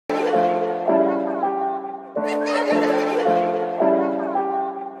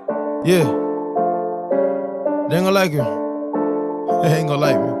Yeah. They ain't gonna like you. They ain't gonna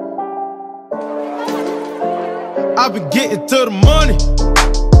like me. I been getting to the money.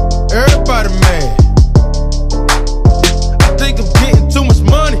 Everybody mad. I think I'm getting too much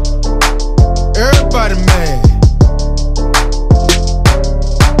money. Everybody mad.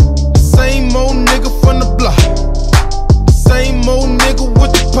 The same old nigga from the block. The same old nigga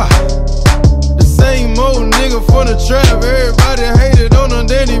with the pot. The same old nigga from the trap. Everybody hated on him,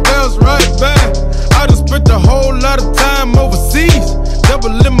 then he bounced right back. I done spent a whole lot of time overseas,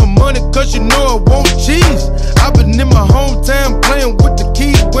 doubling my money cause you know I want cheese. I been in my hometown playing with the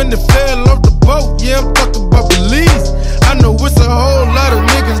keys when they fell off the boat. Yeah, I'm talking about Belize. I know it's a whole lot of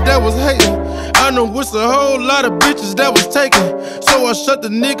niggas that was hating. I know it's a whole lot of bitches that was taken. So I shut the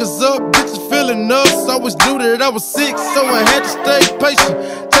niggas up, bitches feeling us. Always knew that I was sick, so I had to stay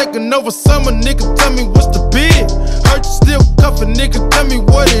patient. Taking over summer, nigga, tell me what's the bid. Heard you still cuffin', nigga, tell me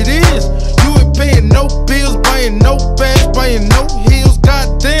what it is. You ain't paying no bills, buying no bags, buying no heels.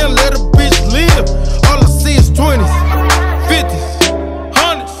 Goddamn, let a bitch live. All I see is 20s, 50s,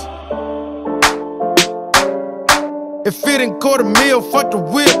 100s. If it ain't $250,000, fuck the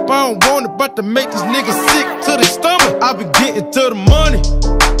whip. I don't want it, about to make these niggas sick to the stomach. I been getting to the money.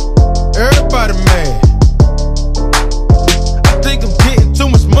 Everybody mad. I think I'm getting too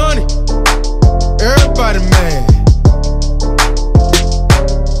much money. Everybody mad.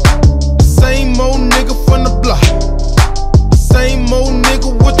 The same old nigga from the block. The same old nigga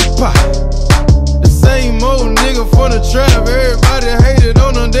with the pot. The same old nigga from the trap. Everybody hated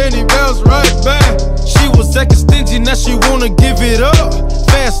on him, then he bounced right back. She was acting stingy, now she wanna give it up.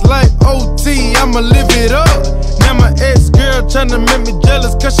 Fast like OT, I'ma live it up. Now my ex-girl tryna make me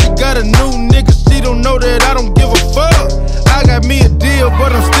jealous cause she got a new nigga. She don't know that I don't give a fuck. I got me a deal,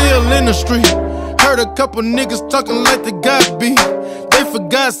 but I'm still in the street. Heard a couple niggas talking like they got beat. They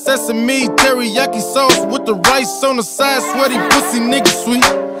forgot sesame, teriyaki sauce with the rice on the side. Sweaty pussy nigga sweet.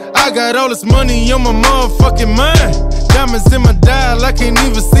 I got all this money on my motherfucking mind. Diamonds in my dial, I can't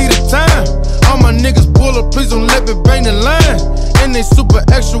even see the time. All my niggas pull up, please don't let me bang the line. And they super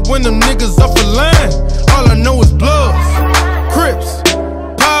extra when them niggas off the line. All I know is Bloods, Crips,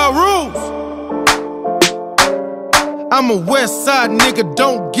 Power Rules. I'm a west side nigga,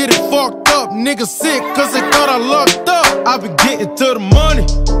 don't get it fucked up. Niggas sick cause they thought I locked up. I been getting to the money.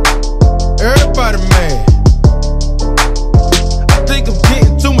 Everybody mad. I think I'm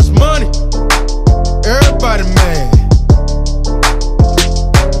getting too much money. Everybody mad.